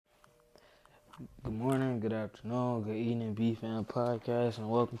Good morning, good afternoon, good evening, B-Fan Podcast, and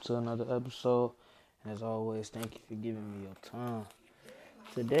welcome to another episode. And as always, thank you for giving me your time.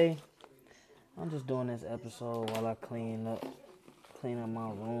 Today, I'm just doing this episode while I clean up my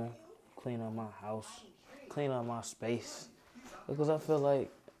room, clean up my house, clean up my space. Because I feel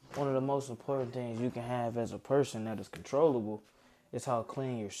like one of the most important things you can have as a person that is controllable is how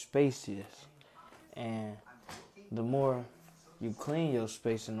clean your space is. And the more you clean your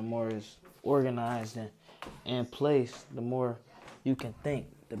space and the more it's organized and in place, the more you can think.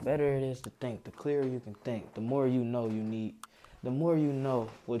 The better it is to think, the clearer you can think, the more you know the more you know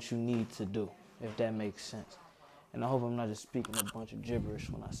what you need to do, if that makes sense. And I hope I'm not just speaking a bunch of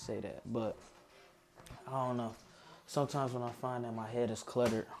gibberish when I say that, but I don't know. Sometimes when I find that my head is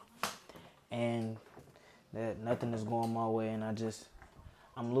cluttered and that nothing is going my way and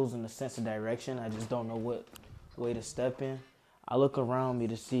I'm losing the sense of direction, I just don't know what way to step in. I look around me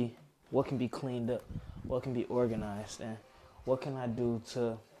to see what can be cleaned up, what can be organized, and what can I do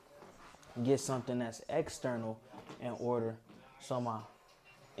to get something that's external in order so my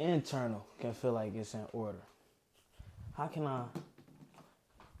internal can feel like it's in order. How can I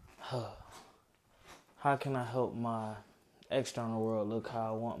help my external world look how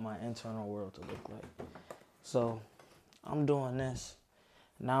I want my internal world to look like? So I'm doing this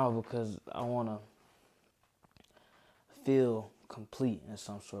now because I want to feel complete in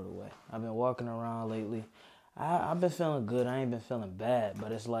some sort of way. I've been walking around lately. I've been feeling good. I ain't been feeling bad,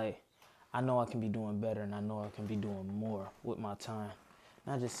 but it's like I know I can be doing better and I know I can be doing more with my time.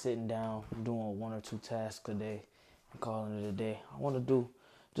 Not just sitting down doing 1 or 2 tasks a day and calling it a day. I want to do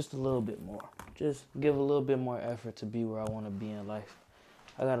just a little bit more. Just give a little bit more effort to be where I want to be in life.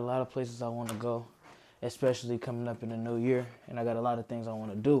 I got a lot of places I want to go, especially coming up in the new year. And I got a lot of things I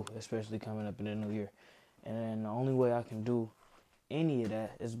want to do, especially coming up in the new year. And then the only way I can do any of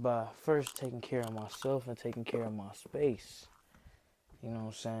that is by first taking care of myself and taking care of my space. You know what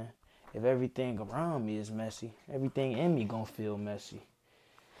I'm saying? If everything around me is messy, everything in me gonna feel messy.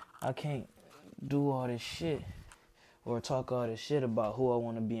 I can't do all this shit or talk all this shit about who I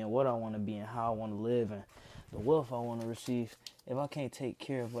want to be and what I want to be and how I want to live and the wealth I want to receive if I can't take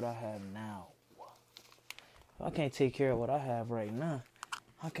care of what I have now. If I can't take care of what I have right now,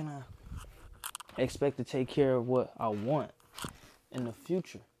 how can I expect to take care of what I want in the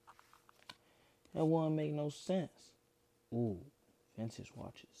future? That wouldn't make no sense. Ooh, vintage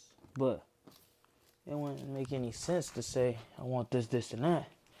watches. But it wouldn't make any sense to say I want this, and that.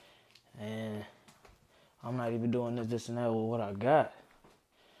 And I'm not even doing this, and that with what I got.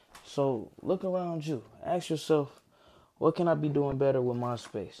 So look around you. Ask yourself, what can I be doing better with my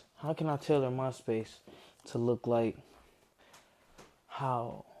space? How can I tailor my space to look like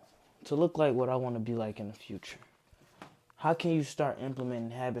what I want to be like in the future? How can you start implementing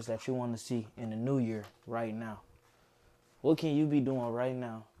habits that you want to see in the new year right now? What can you be doing right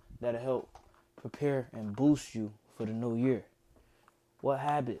now that'll help prepare and boost you for the new year? What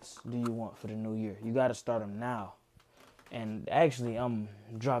habits do you want for the new year? You got to start them now. And actually, I'm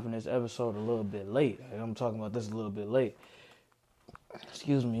dropping this episode a little bit late. I'm talking about this a little bit late.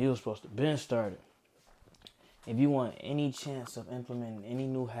 Excuse me, it was supposed to have been started. If you want any chance of implementing any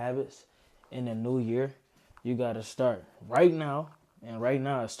new habits in the new year, you got to start right now. And right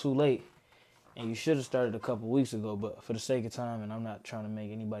now, it's too late. And you should have started a couple weeks ago. But for the sake of time, and I'm not trying to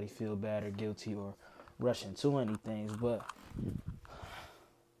make anybody feel bad or guilty or rush into anything, but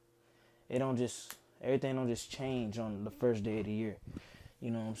everything don't just change on the first day of the year.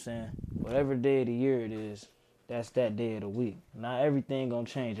 You know what I'm saying? Whatever day of the year it is, that's that day of the week. Not everything gonna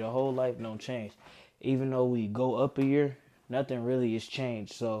change. Your whole life don't change. Even though we go up a year, nothing really is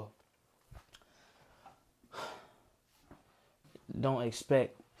changed. So don't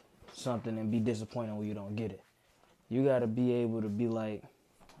expect something and be disappointed when you don't get it. You gotta be able to be like,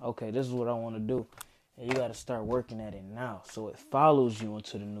 okay, this is what I want to do. And you gotta start working at it now so it follows you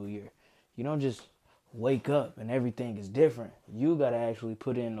into the new year. You don't just wake up and everything is different. You got to actually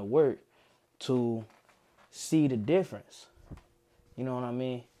put in the work to see the difference. You know what I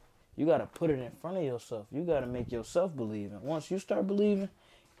mean? You got to put it in front of yourself. You got to make yourself believe. And once you start believing,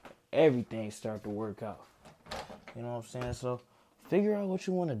 everything start to work out. You know what I'm saying? So figure out what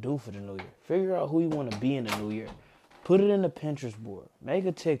you want to do for the new year. Figure out who you want to be in the new year. Put it in the Pinterest board. Make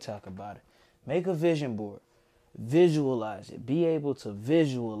a TikTok about it. Make a vision board. Visualize it. Be able to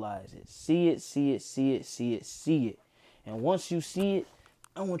visualize it. See it. And once you see it,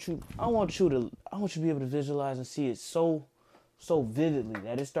 I want you to be able to visualize and see it so vividly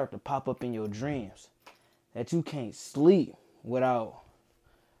that it start to pop up in your dreams. That you can't sleep without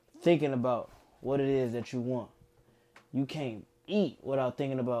thinking about what it is that you want. You can't eat without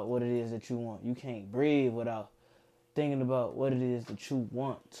thinking about what it is that you want. You can't breathe without thinking about what it is that you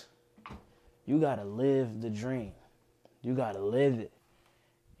want. You gotta live the dream. You gotta live it.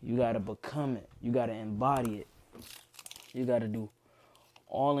 You gotta become it. You gotta embody it. You gotta do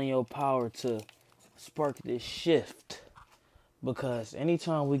all in your power to spark this shift. Because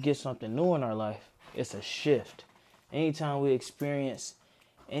anytime we get something new in our life, it's a shift. Anytime we experience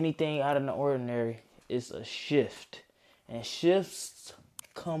anything out of the ordinary, it's a shift. And shifts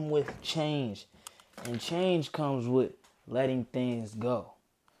come with change. And change comes with letting things go.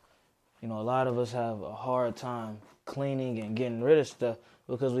 You know, a lot of us have a hard time cleaning and getting rid of stuff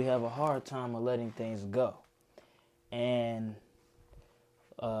because we have a hard time of letting things go. And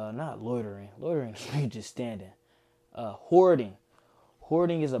not loitering. Loitering is me just standing. Hoarding.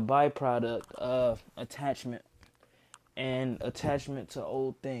 Hoarding is a byproduct of attachment and attachment to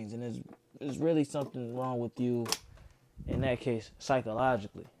old things. And there's really something wrong with you, in that case,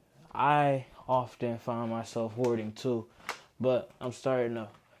 psychologically. I often find myself hoarding too, but I'm starting to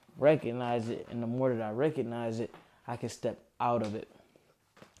recognize it. And the more that I recognize it, I can step out of it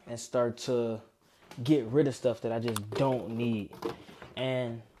and start to get rid of stuff that I just don't need.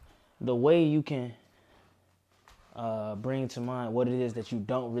 And the way you can bring to mind what it is that you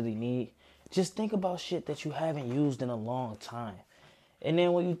don't really need, just think about shit that you haven't used in a long time. And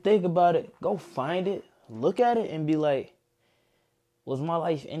then when you think about it, go find it, look at it, and be like, was my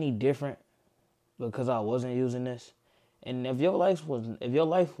life any different because I wasn't using this? And if your life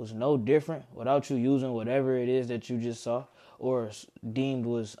was no different without you using whatever it is that you just saw or deemed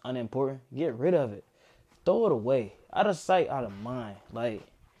was unimportant, get rid of it. Throw it away. Out of sight, out of mind. Like,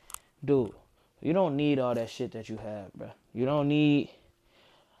 dude, you don't need all that shit that you have, bro. You don't need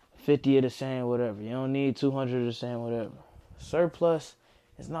 50 of the same whatever. You don't need 200 of the same whatever. Surplus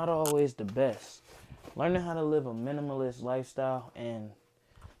is not always the best. Learning how to live a minimalist lifestyle and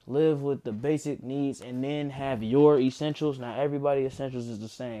live with the basic needs and then have your essentials. Now, everybody's essentials is the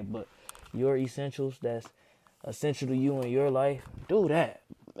same, but your essentials that's essential to you in your life, do that.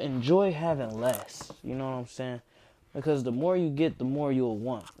 Enjoy having less. You know what I'm saying? Because the more you get, the more you'll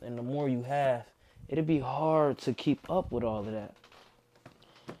want. And the more you have, it'll be hard to keep up with all of that.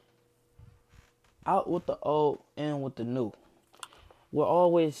 Out with the old, in with the new. We're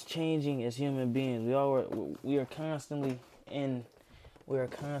always changing as human beings. We are constantly in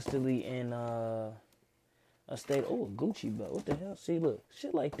a state. Oh, a Gucci belt. What the hell? See, look,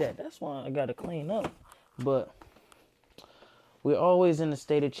 shit like that. That's why I gotta clean up. But we're always in a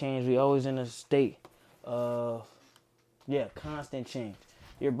state of change. We're always in a state of constant change.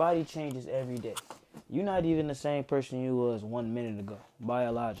 Your body changes every day. You're not even the same person you was 1 minute ago,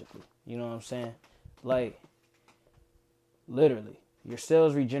 biologically. You know what I'm saying? Like, literally. Your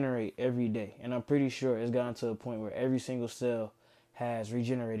cells regenerate every day. And I'm pretty sure it's gotten to a point where every single cell has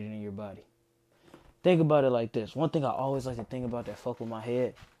regenerated in your body. Think about it like this. One thing I always like to think about that fuck with my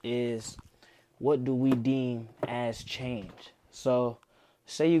head is, what do we deem as change? So,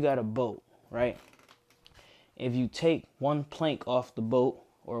 say you got a boat, right? If you take one plank off the boat,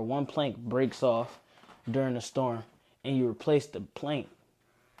 or one plank breaks off during a storm, and you replace the plank,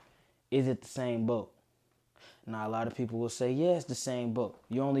 is it the same boat? Now, a lot of people will say, yeah, it's the same boat.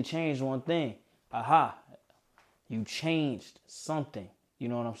 You only changed one thing. Aha. You changed something. You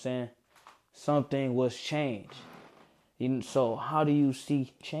know what I'm saying? Something was changed. So how do you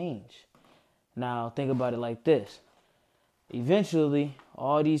see change? Now, think about it like this. Eventually,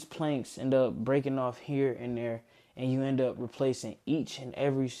 all these planks end up breaking off here and there, and you end up replacing each and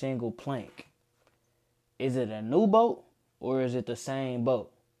every single plank. Is it a new boat, or is it the same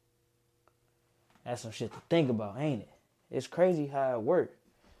boat? That's some shit to think about, ain't it? It's crazy how it works.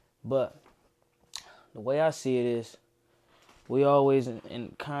 But the way I see it is, we always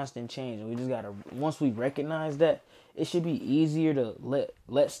in constant change. And we just gotta, once we recognize that, it should be easier to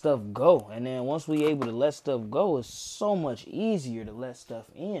let stuff go. And then once we able to let stuff go, it's so much easier to let stuff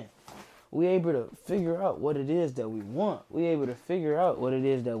in. We able to figure out what it is that we want. We able to figure out what it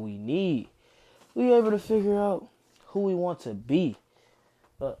is that we need. We able to figure out who we want to be.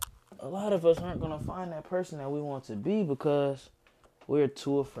 But a lot of us aren't going to find that person that we want to be because we're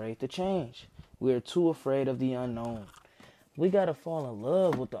too afraid to change. We're too afraid of the unknown. We got to fall in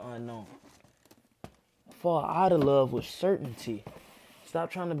love with the unknown. Fall out of love with certainty.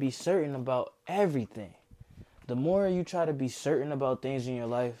 Stop trying to be certain about everything. The more you try to be certain about things in your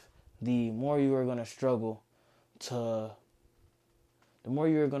life, the more you are going to struggle to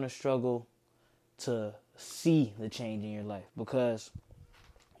see the change in your life, because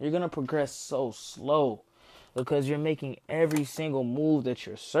you're going to progress so slow because you're making every single move that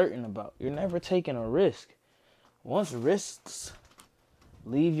you're certain about. You're never taking a risk. Once risks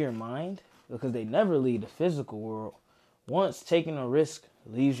leave your mind, because they never leave the physical world. Once taking a risk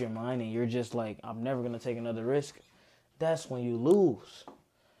leaves your mind and you're just like, I'm never going to take another risk, that's when you lose.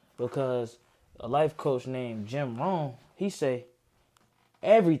 Because a life coach named Jim Rohn, he say,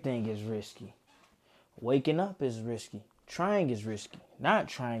 everything is risky. Waking up is risky. Trying is risky. Not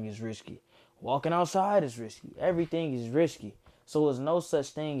trying is risky. Walking outside is risky. Everything is risky. So there's no such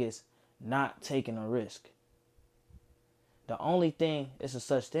thing as not taking a risk. The only thing it's a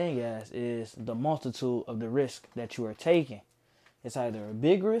such thing as is the multitude of the risk that you are taking. It's either a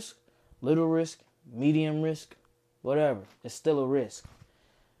big risk, little risk, medium risk, whatever. It's still a risk.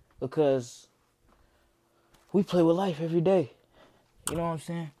 Because we play with life every day. You know what I'm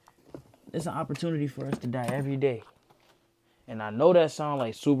saying? It's an opportunity for us to die every day. And I know that sounds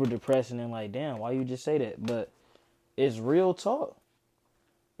like super depressing and like, damn, why you just say that? But it's real talk.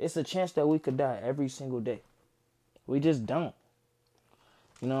 It's a chance that we could die every single day. We just don't.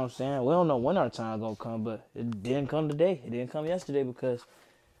 You know what I'm saying? We don't know when our time gonna come, but it didn't come today. It didn't come yesterday because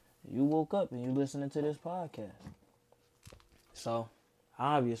you woke up and you listening to this podcast. So,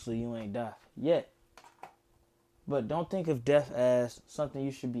 obviously you ain't died yet. But don't think of death as something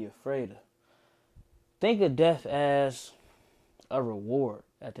you should be afraid of. Think of death as a reward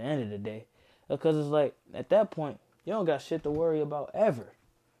at the end of the day. Because it's like, at that point, you don't got shit to worry about ever.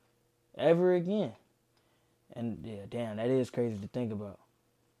 Ever again. And yeah, damn, that is crazy to think about.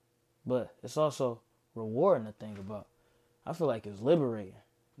 But it's also rewarding to think about. I feel like it's liberating.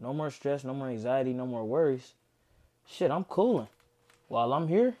 No more stress, no more anxiety, no more worries. Shit, I'm cooling. While I'm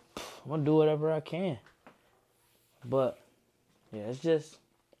here, I'm going to do whatever I can. But, yeah, it's just,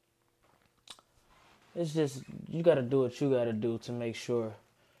 you got to do what you got to do to make sure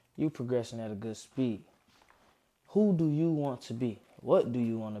you progressing at a good speed. Who do you want to be? What do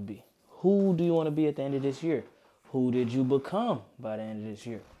you want to be? Who do you want to be at the end of this year? Who did you become by the end of this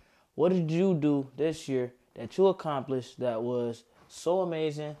year? What did you do this year that you accomplished that was so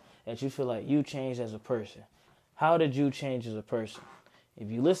amazing that you feel like you changed as a person? How did you change as a person? If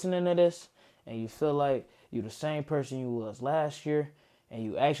you listening to this and you feel like you're the same person you was last year and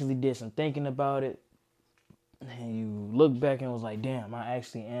you actually did some thinking about it and you look back and was like, damn, I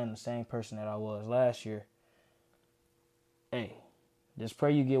actually am the same person that I was last year. Hey, just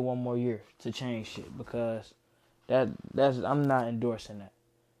pray you get one more year to change shit, because that's I'm not endorsing that.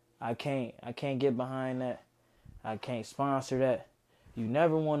 I can't get behind that. I can't sponsor that. You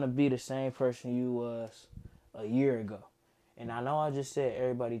never want to be the same person you was a year ago. And I know I just said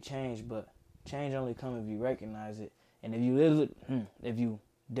everybody changed, but change only comes if you recognize it. And if you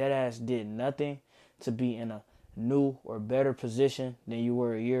dead ass did nothing to be in a new or better position than you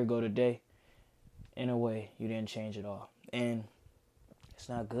were a year ago today, in a way, you didn't change at all. And it's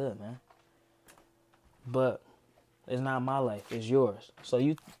not good, man. But it's not my life, it's yours. So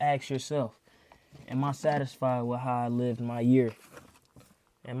you ask yourself, am I satisfied with how I lived my year?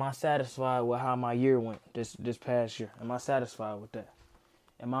 Am I satisfied with how my year went this past year? Am I satisfied with that?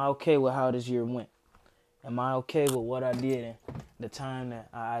 Am I okay with how this year went? Am I okay with what I did and the time that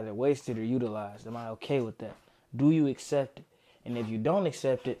I either wasted or utilized? Am I okay with that? Do you accept it? And if you don't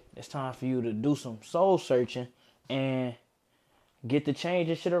accept it, it's time for you to do some soul searching and get to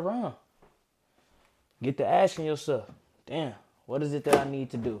changing shit around. Get to asking yourself, damn, what is it that I need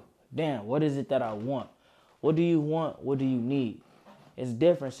to do? Damn, what is it that I want? What do you want? What do you need? It's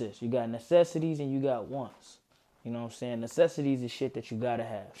differences. You got necessities and you got wants. You know what I'm saying? Necessities is shit that you gotta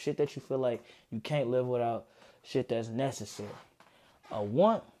have. Shit that you feel like you can't live without. Shit that's necessary. A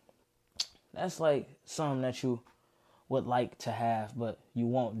want, that's like something that you would like to have, but you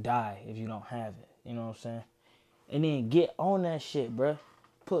won't die if you don't have it. You know what I'm saying? And then get on that shit, bruh.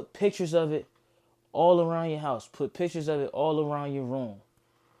 Put pictures of it all around your house. Put pictures of it all around your room.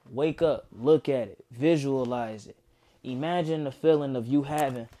 Wake up, look at it, visualize it. Imagine the feeling of you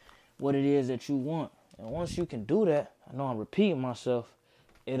having what it is that you want. And once you can do that, I know I'm repeating myself,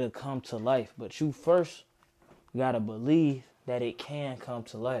 it'll come to life. But you first got to believe that it can come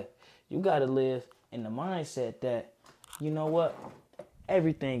to life. You got to live in the mindset that, you know what?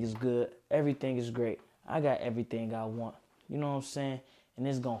 Everything is good. Everything is great. I got everything I want. You know what I'm saying? And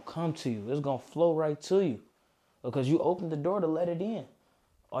it's going to come to you. It's going to flow right to you. Because you open the door to let it in.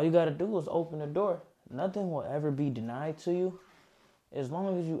 All you got to do is open the door. Nothing will ever be denied to you as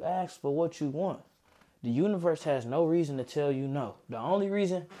long as you ask for what you want. The universe has no reason to tell you no. The only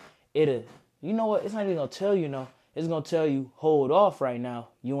reason you know what? It's not even going to tell you no. It's going to tell you, hold off right now.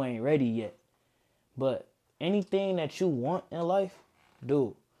 You ain't ready yet. But anything that you want in life,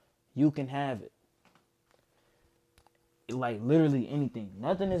 dude, you can have it. Like literally anything.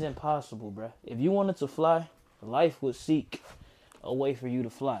 Nothing is impossible, bruh. If you wanted to fly, life would seek a way for you to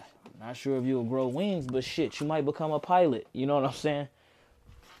fly. Not sure if you'll grow wings, but shit, you might become a pilot. You know what I'm saying?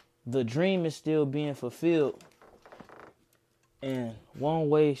 The dream is still being fulfilled in one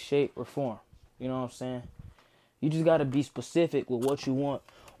way, shape, or form. You know what I'm saying? You just got to be specific with what you want,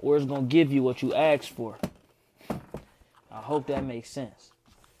 or it's going to give you what you asked for. I hope that makes sense.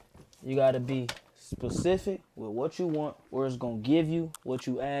 You got to be specific with what you want, or it's going to give you what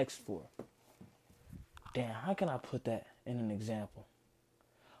you asked for. Damn, how can I put that in an example?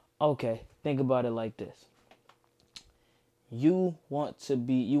 Okay, think about it like this. You want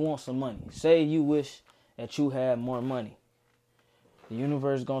some money. Say you wish that you had more money. The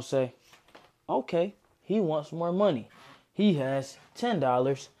universe is going to say, okay, he wants more money. He has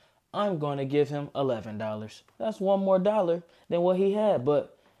 $10. I'm going to give him $11. That's one more dollar than what he had.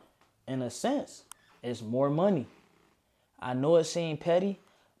 But in a sense, it's more money. I know it seems petty,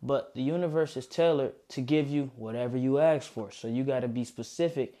 but the universe is tailored to give you whatever you ask for. So you got to be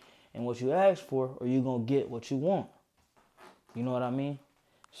specific in what you ask for, or you're going to get what you want. You know what I mean?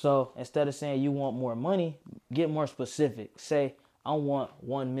 So instead of saying you want more money, get more specific. Say, I want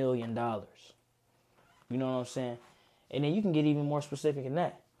 $1 million. You know what I'm saying? And then you can get even more specific than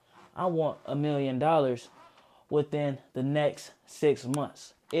that. I want $1 million within the next 6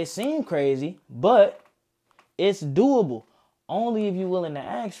 months. It seems crazy, but it's doable. Only if you're willing to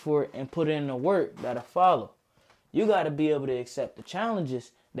ask for it and put in the work that'll follow. You got to be able to accept the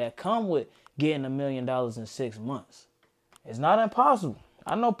challenges that come with getting $1 million in 6 months. It's not impossible.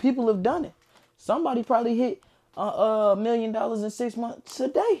 I know people have done it. Somebody probably hit $1 million in 6 months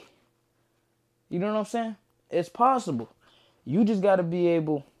today. You know what I'm saying? It's possible. You just got to be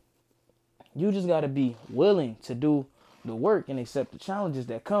willing to do the work and accept the challenges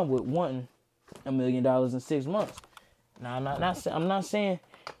that come with wanting $1 million in 6 months. Now, I'm not saying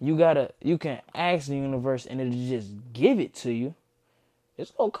you can ask the universe and it'll just give it to you.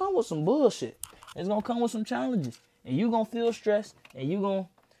 It's going to come with some bullshit. It's going to come with some challenges. And you're going to feel stressed, and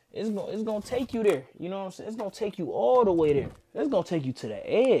it's going to take you there. You know what I'm saying? It's going to take you all the way there. It's going to take you to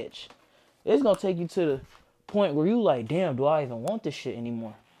the edge. It's going to take you to the point where you like, damn, do I even want this shit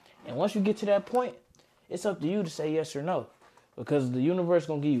anymore? And once you get to that point, it's up to you to say yes or no. Because the universe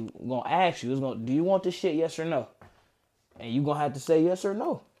going to ask you, do you want this shit, yes or no? And you're going to have to say yes or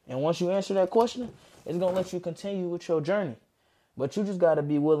no. And once you answer that question, it's going to let you continue with your journey. But you just got to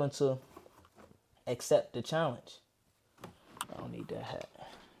be willing to accept the challenge. I don't need that hat.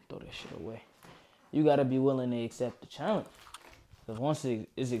 Throw that shit away. You got to be willing to accept the challenge. Because once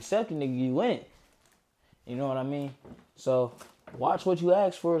it's accepted, nigga, you win. You know what I mean? So watch what you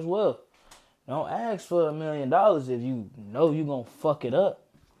ask for as well. Don't ask for $1 million if you know you're going to fuck it up.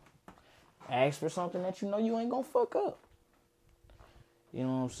 Ask for something that you know you ain't going to fuck up. You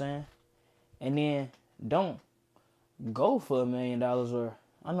know what I'm saying? And then don't go for $1 million, or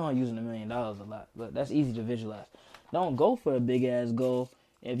I know I'm using $1 million a lot, but that's easy to visualize. Don't go for a big ass goal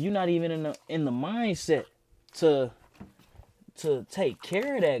if you're not even in the mindset to take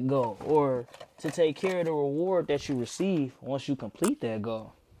care of that goal, or to take care of the reward that you receive once you complete that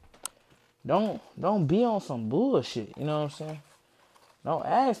goal. Don't be on some bullshit. You know what I'm saying? Don't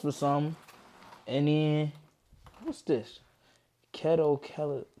ask for something and then what's this? Keto.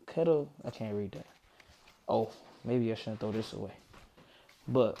 I can't read that. Oh, maybe I shouldn't throw this away.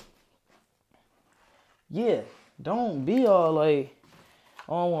 But yeah, don't be all like,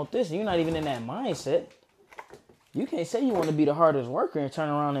 oh, I don't want this. You're not even in that mindset. You can't say you want to be the hardest worker and turn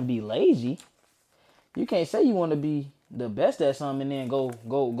around and be lazy. You can't say you want to be the best at something and then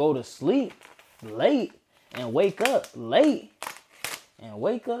go to sleep late and wake up late and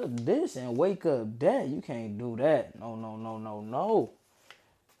wake up this and wake up that. You can't do that. No.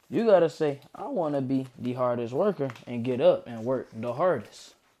 You got to say, I want to be the hardest worker and get up and work the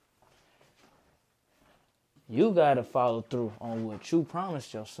hardest. You got to follow through on what you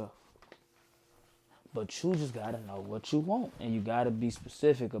promised yourself. But you just got to know what you want, and you got to be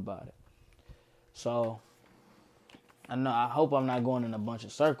specific about it. So, I hope I'm not going in a bunch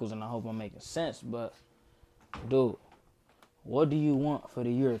of circles, and I hope I'm making sense, but, dude, what do you want for the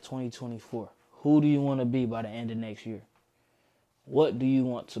year of 2024? Who do you want to be by the end of next year? What do you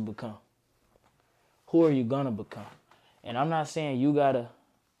want to become? Who are you going to become? And I'm not saying you got to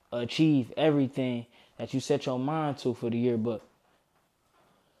achieve everything that you set your mind to for the year, but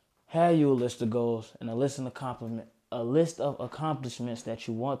have you a list of goals and a list of accomplishments that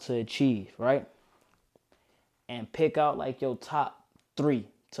you want to achieve, right? And pick out like your top 3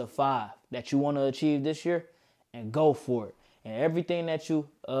 to 5 that you want to achieve this year and go for it. And everything that you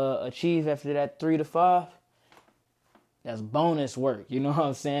achieve after that 3 to 5, that's bonus work. You know what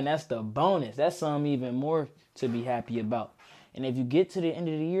I'm saying? That's the bonus. That's something even more to be happy about. And if you get to the end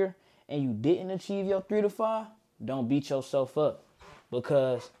of the year and you didn't achieve your 3 to 5, don't beat yourself up.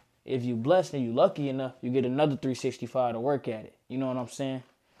 Because if you blessed and you lucky enough, you get another 365 to work at it. You know what I'm saying?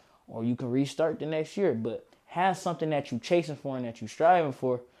 Or you can restart the next year. But have something that you chasing for and that you striving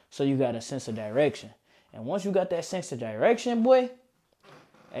for, so you got a sense of direction. And once you got that sense of direction, boy,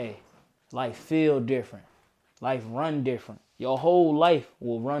 hey, life feel different. Life run different. Your whole life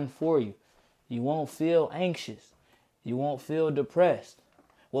will run for you. You won't feel anxious. You won't feel depressed.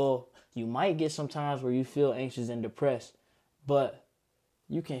 Well, you might get some times where you feel anxious and depressed, but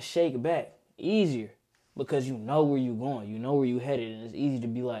you can shake back easier because you know where you're going. You know where you're headed, and it's easy to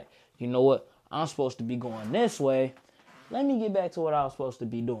be like, you know what? I'm supposed to be going this way. Let me get back to what I was supposed to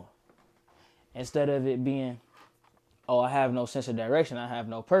be doing. Instead of it being, oh, I have no sense of direction. I have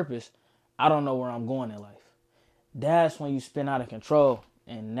no purpose. I don't know where I'm going in life. That's when you spin out of control,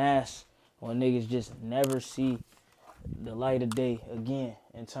 and that's when niggas just never see the light of day again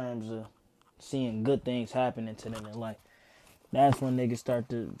in terms of seeing good things happening to them in life. That's when niggas start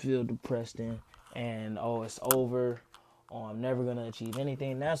to feel depressed and oh, it's over, or I'm never going to achieve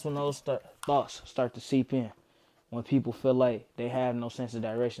anything. That's when those thoughts start to seep in. When people feel like they have no sense of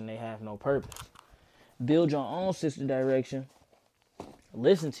direction, they have no purpose. Build your own sense of direction,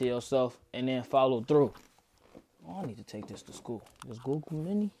 listen to yourself, and then follow through. Oh, I need to take this to school. This Google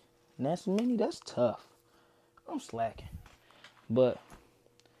Mini, NASA Mini, that's tough. I'm slacking. But,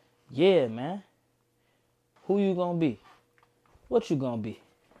 yeah, man. Who you gonna be? What you gonna be?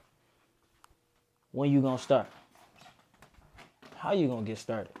 When you gonna start? How you gonna get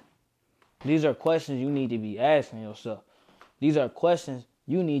started? These are questions you need to be asking yourself. These are questions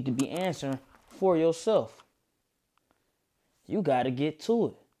you need to be answering for yourself. You gotta get to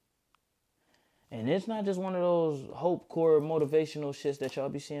it. And it's not just one of those hope core motivational shits that y'all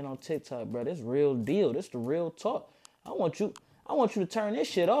be seeing on TikTok, bro. This real deal. This the real talk. I want you to turn this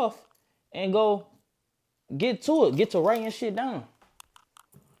shit off and go get to it. Get to writing shit down.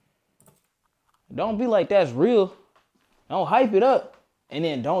 Don't be like that's real. Don't hype it up and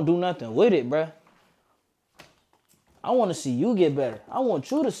then don't do nothing with it, bro. I want to see you get better. I want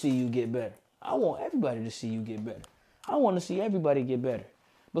you to see you get better. I want everybody to see you get better. I want to see everybody get better.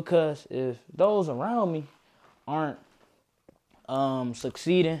 Because if those around me aren't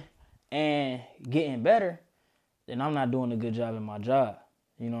succeeding and getting better, then I'm not doing a good job in my job.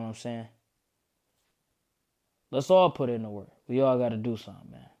 You know what I'm saying? Let's all put in the work. We all got to do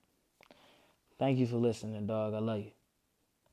something, man. Thank you for listening, dog. I love you.